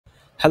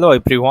Hello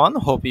everyone,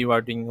 hope you are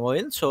doing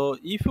well. So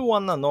if you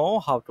wanna know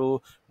how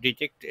to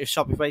detect a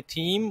Shopify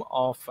theme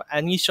of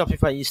any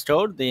Shopify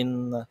store,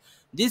 then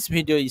this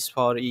video is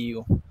for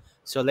you.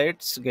 So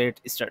let's get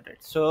started.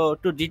 So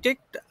to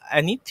detect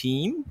any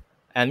theme,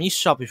 any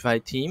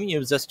Shopify theme,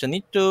 you just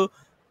need to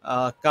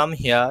come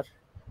here,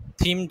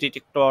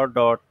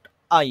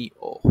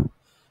 themedetector.io.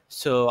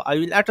 So I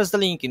will attach the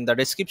link in the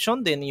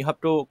description. Then you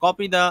have to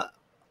copy the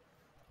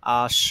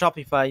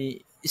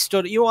Shopify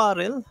store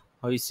URL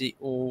which is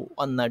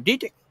on the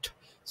detect.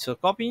 So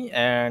copy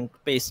and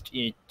paste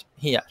it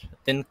here.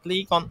 Then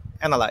click on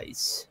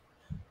analyze.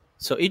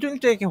 So it will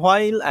take a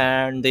while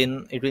and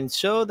then it will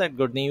show that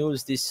good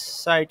news. This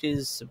site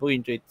is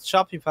booked with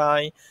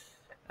Shopify,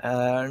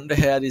 and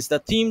here is the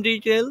theme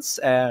details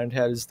and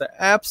here is the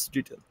apps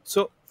detail.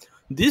 So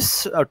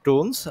this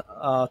tools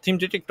theme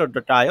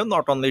detector.io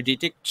not only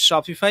detect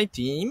Shopify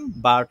theme,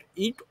 but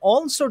it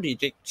also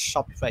detects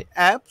Shopify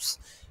apps,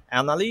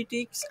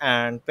 analytics,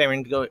 and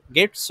payment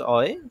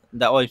gateway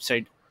the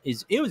website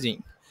is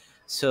using.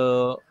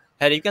 So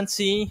here you can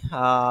see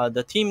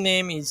the theme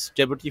name is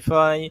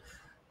Debutify.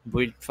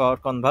 Built for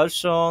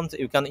conversions,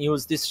 you can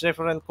use this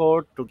referral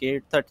code to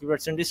get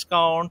 30%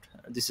 discount.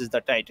 This is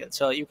the title,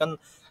 so you can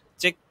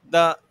check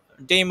the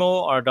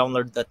demo or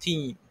download the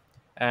theme.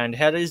 And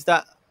here is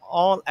the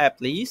all app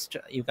list.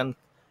 You can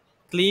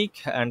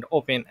click and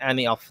open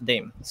any of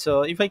them.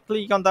 So if I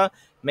click on the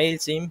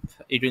MailChimp,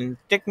 it will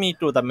take me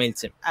to the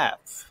MailChimp app.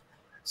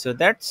 So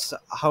that's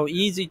how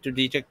easy to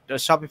detect the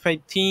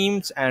Shopify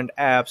themes and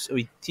apps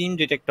with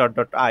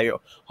themedetector.io.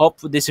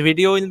 Hope this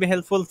video will be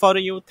helpful for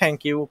you.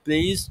 Thank you.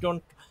 Please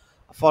don't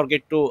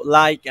forget to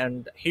like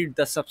and hit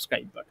the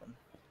subscribe button.